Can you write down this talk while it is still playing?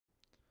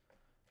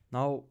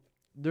Now,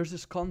 there's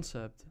this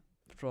concept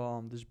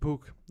from this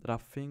book that I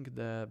think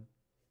that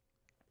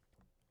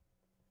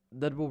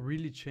will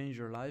really change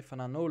your life.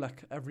 And I know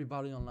like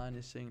everybody online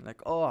is saying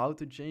like, oh, how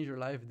to change your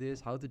life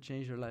this, how to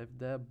change your life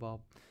that, but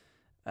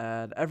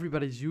and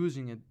everybody's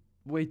using it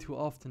way too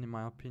often in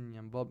my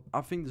opinion. But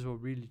I think this will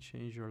really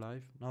change your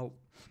life. Now,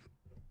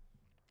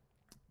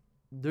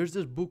 there's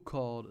this book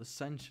called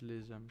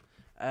Essentialism,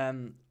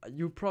 and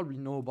you probably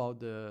know about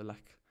the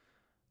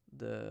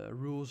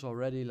rules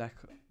already. Like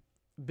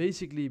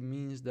basically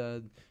means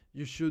that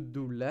you should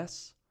do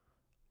less,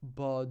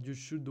 but you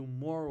should do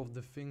more of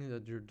the things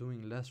that you're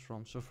doing less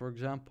from. So for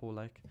example,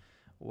 like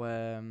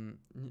when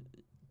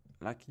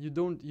like you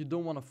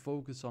don't want to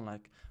focus on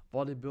like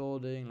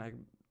bodybuilding, like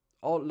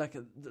all like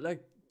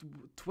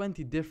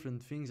 20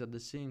 different things at the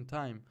same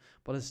time,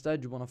 but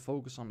instead you want to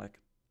focus on like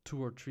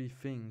two or three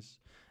things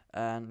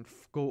and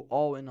go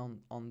all in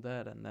on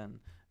that, and then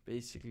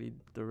basically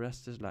the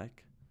rest is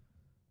like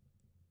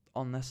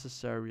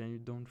unnecessary and you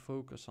don't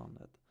focus on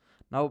that.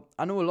 Now,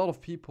 I know a lot of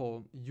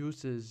people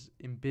use this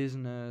in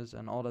business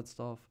and all that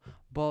stuff,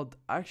 but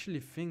I actually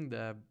think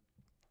that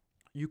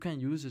you can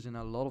use this in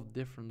a lot of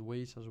different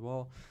ways as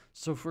well.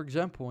 So, for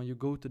example, when you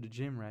go to the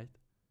gym, right?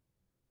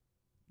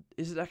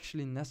 Is it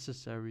actually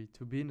necessary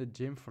to be in the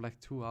gym for like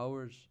 2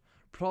 hours?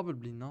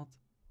 Probably not.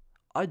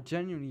 I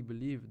genuinely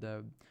believe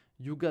that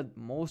you get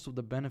most of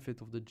the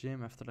benefit of the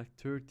gym after like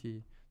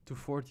 30 to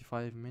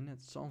 45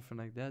 minutes, something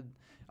like that.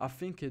 I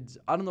think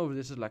I don't know if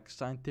this is like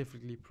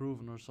scientifically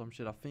proven or some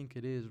shit. I think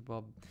it is,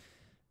 but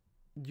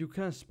you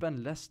can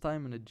spend less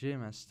time in the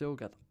gym and still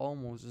get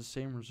almost the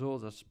same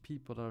results as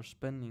people that are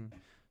spending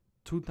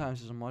 2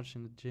 times as much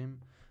in the gym.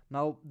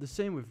 Now, the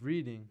same with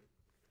reading.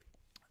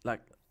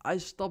 Like, I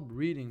stopped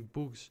reading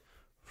books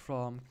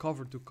from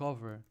cover to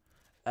cover.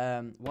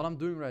 And what I'm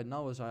doing right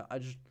now is I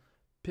just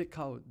pick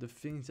out the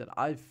things that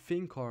I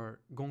think are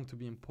going to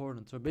be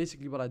important. So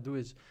basically, what I do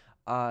is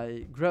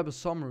I grab a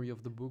summary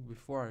of the book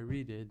before I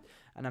read it,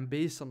 and then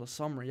based on the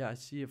summary, I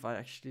see if I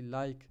actually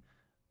like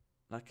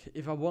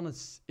if I want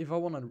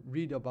to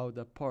read about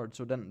that part.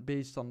 So then,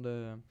 based on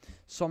the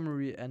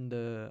summary and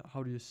the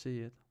how do you say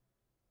it?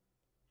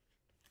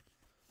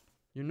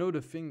 You know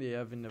the thing they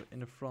have in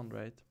the front,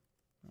 right?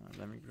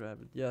 Let me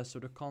grab it. Yeah, so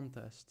the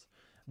contest.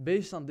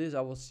 Based on this,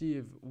 I will see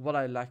if what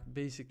I like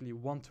basically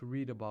want to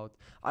read about.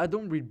 I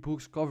don't read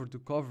books cover to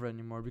cover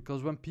anymore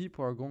because when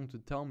people are going to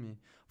tell me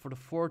for the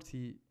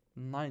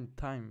 49th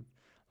time,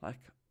 like,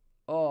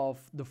 oh,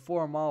 the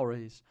 4 mile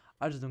race,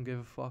 I just don't give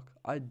a fuck.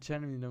 I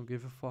genuinely don't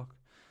give a fuck.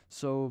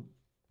 So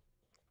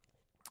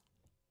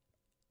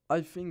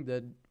I think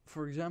that,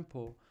 for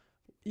example,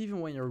 even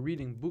when you're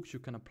reading books, you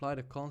can apply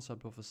the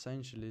concept of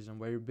essentialism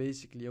where you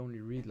basically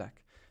only read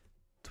like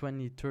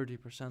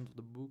 20-30% of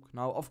the book.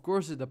 Now, of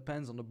course, it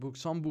depends on the book.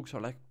 Some books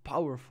are like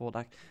powerful,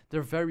 like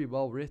they're very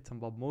well written,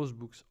 but most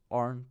books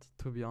aren't,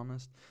 to be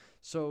honest.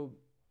 So,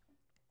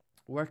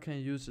 where can I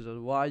use this?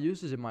 Well, I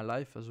use this in my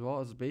life as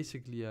well. It's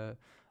basically a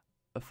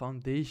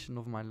foundation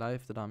of my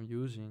life that I'm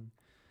using.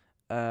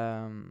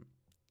 Um,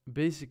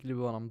 Basically,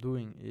 what I'm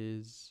doing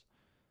is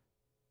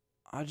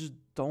I just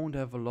don't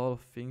have a lot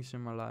of things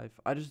in my life.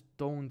 I just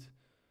don't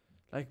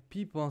like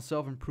people on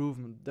self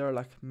improvement. They're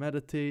like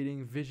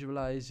meditating,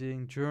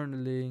 visualizing,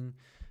 journaling,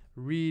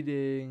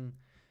 reading.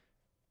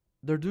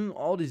 They're doing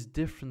all these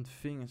different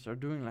things. They're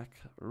doing like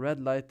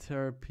red light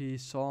therapy,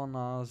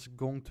 saunas,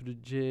 going to the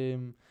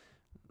gym.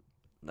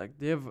 Like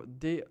they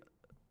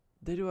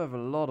do have a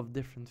lot of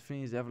different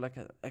things. They have like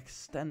a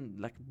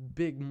extend like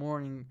big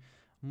morning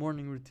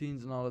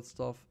routines and all that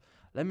stuff.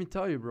 Let me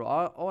tell you, bro.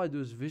 All I do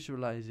is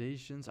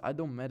visualizations. I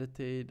don't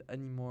meditate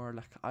anymore.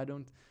 Like I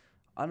don't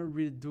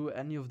really do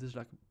any of this.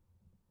 Like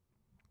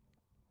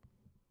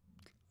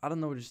I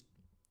don't know. Just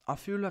I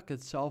feel like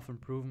it's self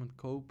improvement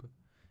cope.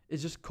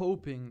 It's just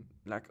coping.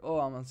 Like oh,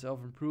 I'm on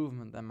self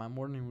improvement, and my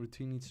morning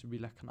routine needs to be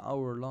like an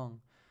hour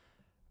long.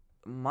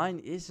 Mine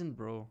isn't,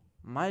 bro.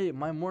 My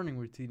morning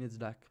routine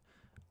is like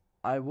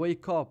I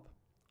wake up,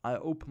 I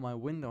open my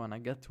window, and I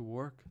get to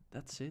work.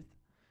 That's it.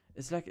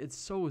 It's like it's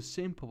so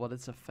simple, but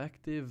it's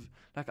effective.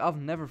 Like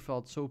I've never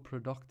felt so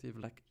productive.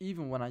 Like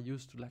even when I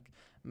used to like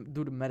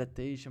do the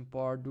meditation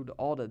part, do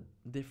all the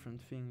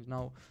different things.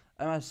 Now,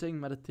 am I saying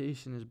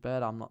meditation is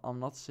bad? I'm not. I'm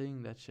not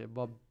saying that shit.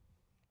 But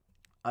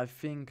I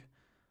think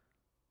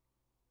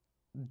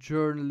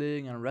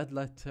journaling and red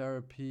light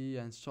therapy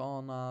and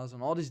saunas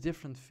and all these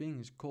different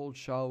things, cold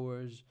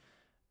showers,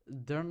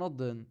 they're not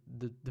the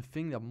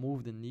thing that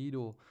move the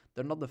needle.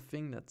 They're not the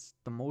thing that's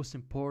the most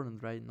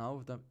important right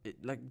now.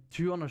 Like,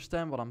 do you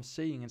understand what I'm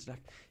saying? It's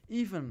like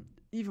even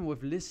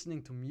with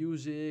listening to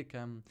music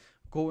and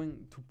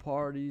going to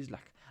parties,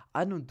 like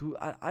I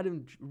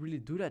don't really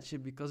do that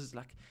shit because it's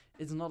like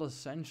it's not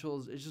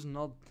essentials. It's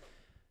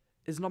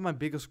not my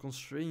biggest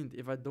constraint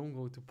if I don't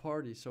go to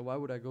parties. So why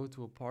would I go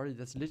to a party?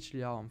 That's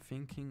literally how I'm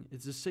thinking.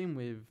 It's the same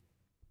with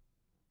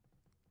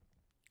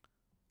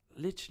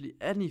literally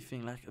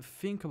anything. Like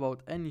think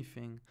about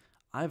anything.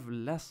 I have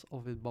less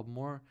of it, but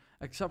more,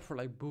 except for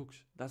like books.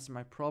 That's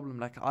my problem.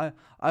 Like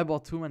I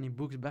bought too many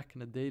books back in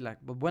the day. Like,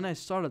 but when I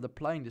started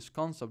applying this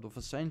concept of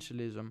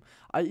essentialism,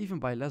 I even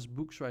buy less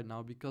books right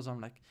now because I'm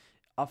like,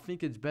 I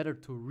think it's better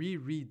to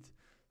reread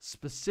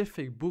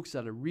specific books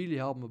that have really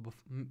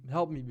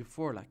helped me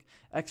before, like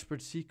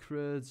Expert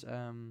Secrets,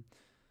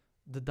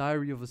 The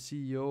Diary of a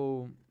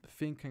CEO,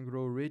 Think and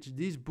Grow Rich.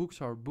 These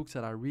books are books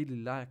that I really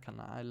like, and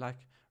I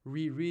like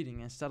rereading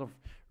instead of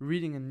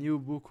reading a new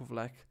book of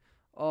like,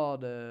 oh,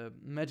 the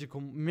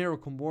magical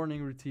miracle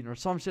morning routine or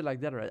some shit like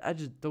that, right? I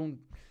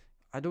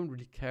don't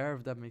really care,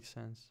 if that makes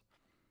sense.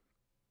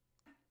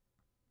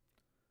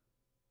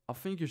 I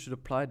think you should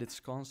apply this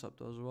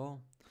concept as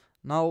well.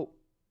 Now,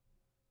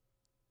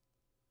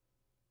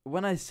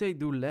 when I say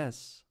do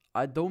less,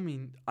 I don't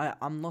mean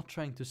I'm not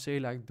trying to say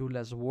like do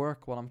less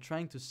work. What I'm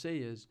trying to say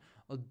is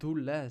do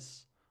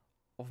less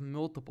of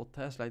multiple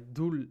tasks, like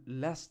do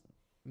less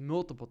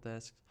multiple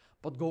tasks,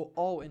 but go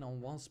all in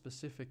on one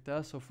specific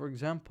task. So for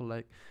example,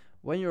 like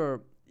when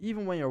you're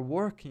even when you're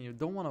working, you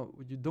don't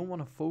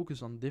wanna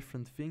focus on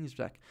different things.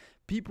 Like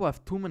people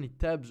have too many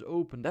tabs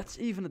open. That's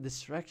even a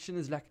distraction.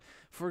 Is like,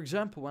 for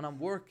example, when I'm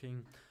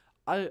working,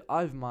 I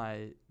have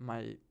my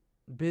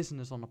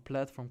business on a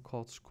platform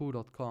called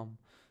school.com.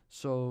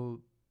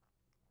 So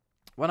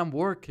when I'm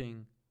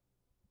working,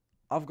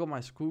 I've got my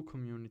school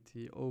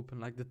community open,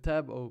 like the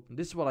tab open.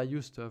 This is what I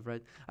used to have,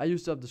 right? I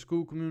used to have the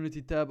school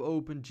community tab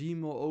open,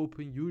 Gmail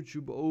open,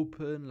 YouTube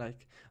open,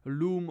 like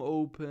Loom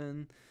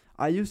open.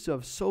 I used to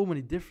have so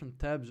many different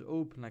tabs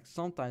open. Like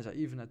sometimes I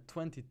even had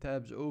 20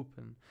 tabs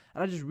open.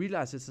 And I just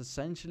realized it's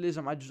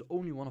essentialism. I just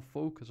only want to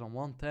focus on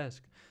one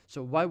task.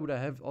 So why would I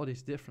have all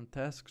these different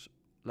tasks,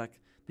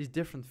 like these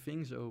different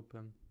things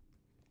open?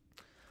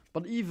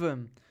 But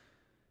even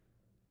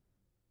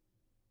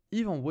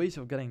ways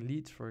of getting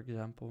leads, for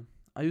example.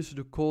 I used to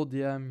do cold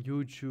DM,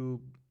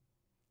 YouTube.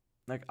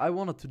 Like I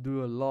wanted to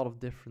do a lot of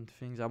different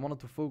things. I wanted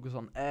to focus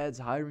on ads,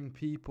 hiring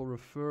people,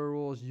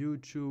 referrals,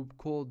 YouTube,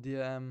 cold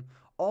DM,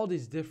 all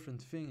these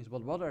different things.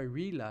 But what I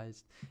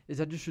realized is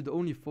that you should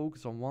only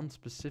focus on one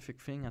specific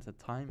thing at a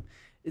time.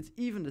 It's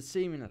even the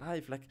same in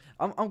life. Like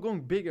I'm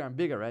going bigger and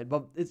bigger, right?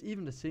 But it's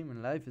even the same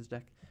in life. It's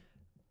like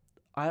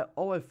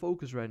all I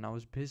focus right now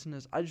is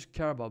business. I just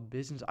care about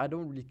business. I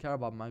don't really care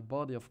about my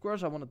body. Of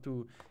course I wanted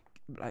to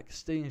like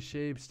stay in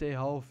shape, stay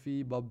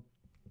healthy, but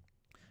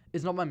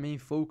it's not my main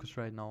focus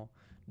right now.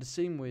 The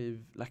same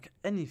with like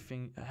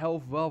anything,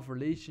 health, wealth,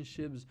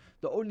 relationships.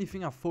 The only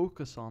thing I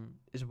focus on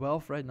is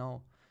wealth right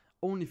now.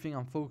 Only thing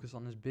I'm focused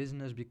on is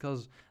business,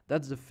 because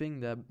that's the thing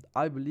that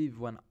I believe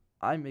when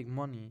I make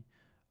money,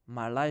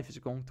 my life is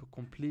going to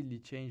completely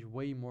change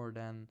way more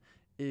than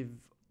if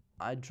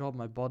I drop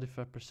my body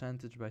fat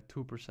percentage by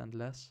 2%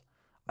 less.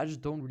 I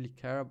just don't really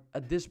care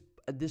at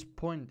this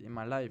point in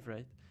my life,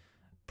 right?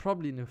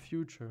 Probably in the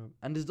future.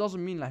 And this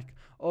doesn't mean like,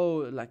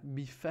 oh, like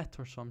be fat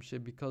or some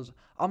shit, because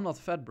I'm not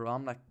fat, bro.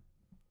 I'm like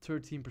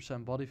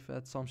 13% body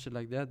fat, some shit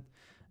like that.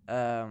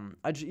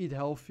 I just eat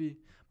healthy.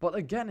 But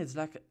again, it's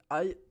like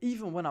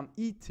even when I'm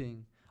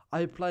eating,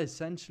 I apply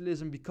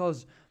essentialism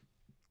because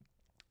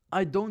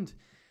I don't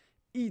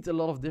eat a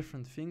lot of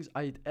different things.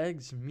 I eat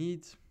eggs,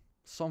 meat,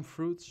 some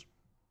fruits,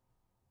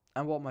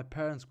 and what my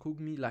parents cook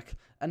me. Like,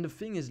 and the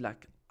thing is,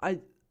 like,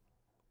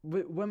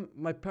 when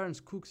my parents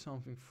cook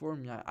something for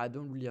me, I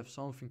don't really have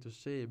something to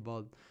say.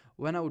 But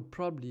when I would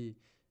probably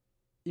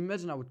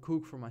imagine I would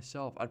cook for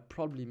myself, I'd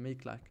probably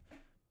make like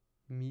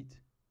meat.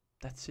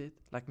 That's it.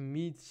 Like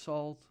meat,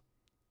 salt,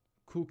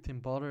 cooked in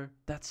butter.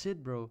 That's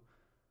it, bro.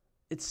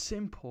 It's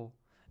simple.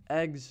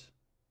 Eggs,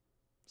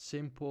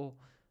 simple.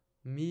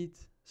 Meat,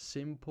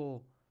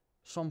 simple.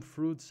 Some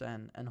fruits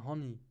and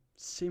honey.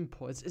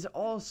 Simple. It's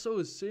all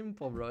so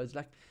simple, bro. It's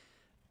like,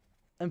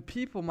 and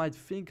people might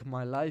think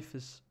my life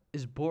is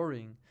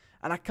boring,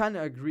 and I kind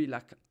of agree.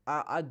 Like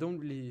I don't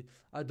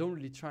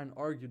really try and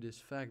argue this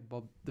fact,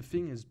 but the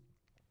thing is,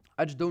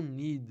 I just don't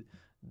need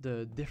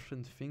the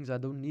different things. I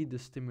don't need the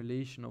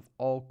stimulation of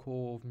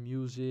alcohol, of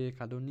music.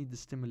 I don't need the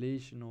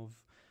stimulation of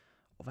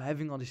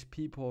having all these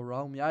people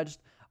around me. I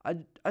just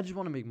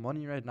want to make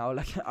money right now.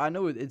 Like I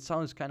know it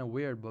sounds kind of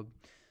weird, but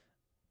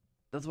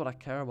that's what I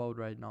care about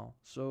right now.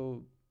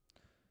 So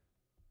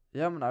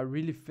yeah, man, I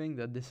really think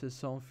that this is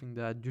something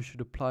that you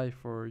should apply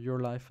for your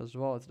life as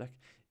well. It's like,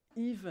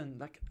 even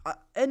like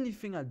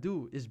anything I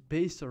do is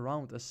based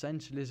around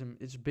essentialism.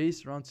 It's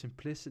based around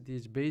simplicity.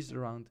 It's based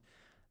around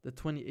the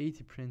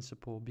 20/80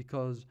 principle,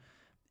 because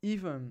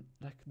even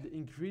like the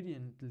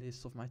ingredient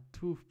list of my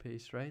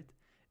toothpaste, right?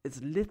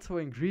 It's little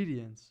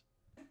ingredients.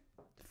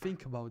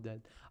 Think about that.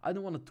 I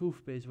don't want a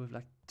toothpaste with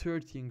like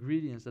 30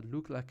 ingredients that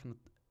look like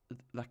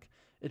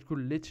it could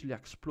literally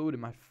explode in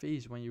my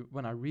face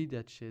when I read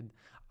that shit.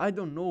 I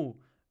don't know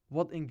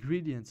what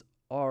ingredients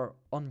are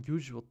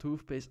unusual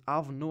toothpaste. I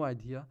have no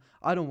idea.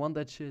 I don't want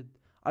that shit.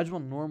 I just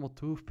want normal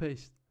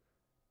toothpaste.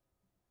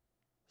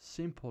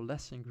 Simple,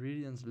 less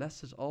ingredients,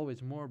 less is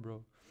always more,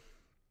 bro.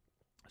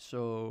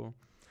 So,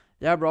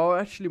 yeah, bro, I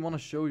actually want to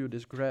show you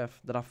this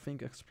graph that I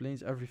think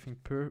explains everything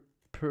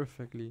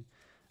perfectly.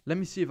 Let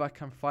me see if I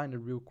can find it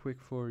real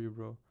quick for you,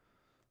 bro.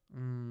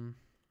 Mm,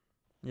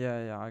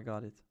 yeah, I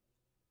got it.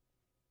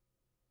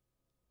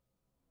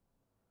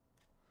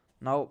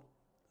 Now,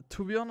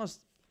 to be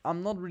honest,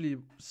 I'm not really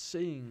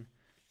saying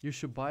you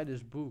should buy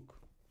this book.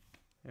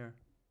 Here.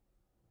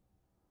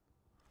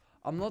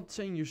 I'm not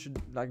saying you should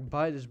like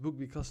buy this book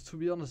because to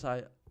be honest,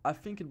 I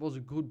think it was a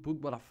good book,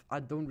 but I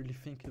don't really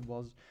think it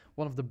was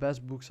one of the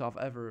best books I've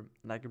ever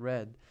like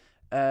read.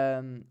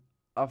 And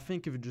I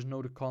think if you just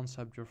know the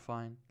concept, you're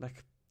fine.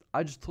 Like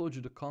I just told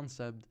you the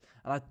concept,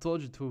 and I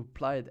told you to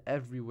apply it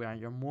everywhere in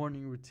your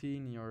morning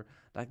routine, in your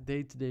like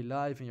day-to-day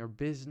life, in your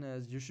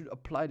business. You should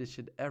apply this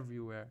shit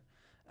everywhere.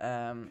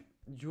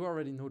 You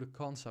already know the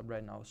concept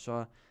right now,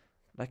 so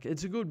like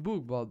it's a good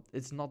book, but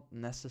it's not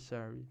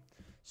necessary.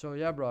 So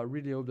yeah, bro, I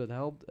really hope that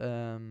helped.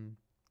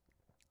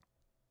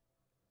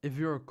 If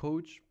you're a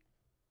coach,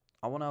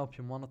 I want to help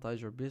you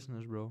monetize your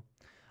business, bro.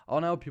 I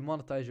want to help you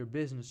monetize your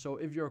business. So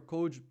if you're a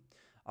coach,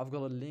 I've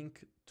got a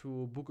link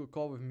to book a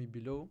call with me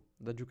below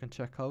that you can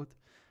check out.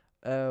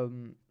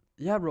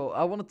 Yeah, bro,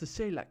 I wanted to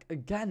say like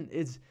again,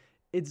 it's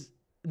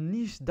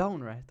niche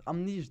down, right?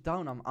 I'm niche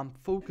down. I'm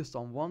focused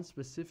on one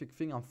specific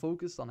thing. I'm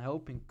focused on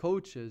helping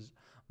coaches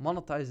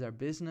monetize their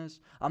business.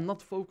 I'm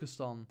not focused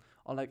on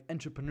like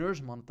entrepreneurs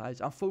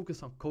monetize. I'm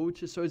focused on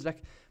coaches. So it's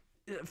like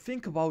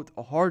think about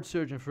a heart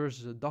surgeon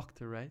versus a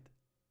doctor, right?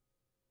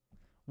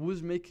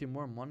 Who's making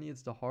more money?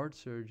 It's the heart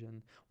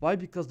surgeon. Why?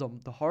 Because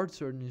the heart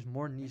surgeon is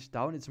more niche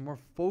down. It's more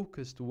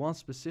focused to one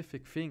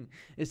specific thing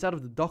instead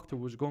of the doctor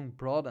who's going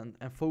broad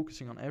and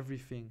focusing on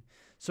everything.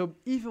 So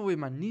even with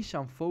my niche,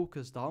 I'm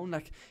focused down.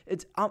 Like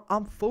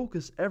I'm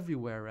focused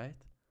everywhere, right?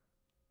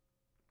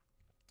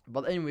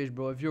 But anyways,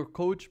 bro, if you're a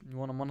coach, you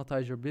want to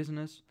monetize your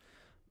business,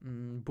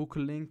 book a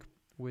link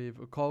with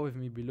a call with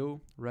me below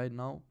right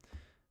now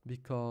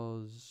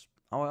because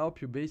I'll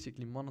help you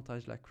basically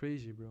monetize like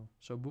crazy, bro.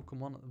 So book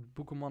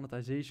a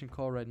monetization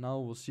call right now.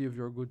 We'll see if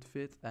you're a good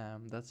fit.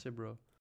 That's it, bro.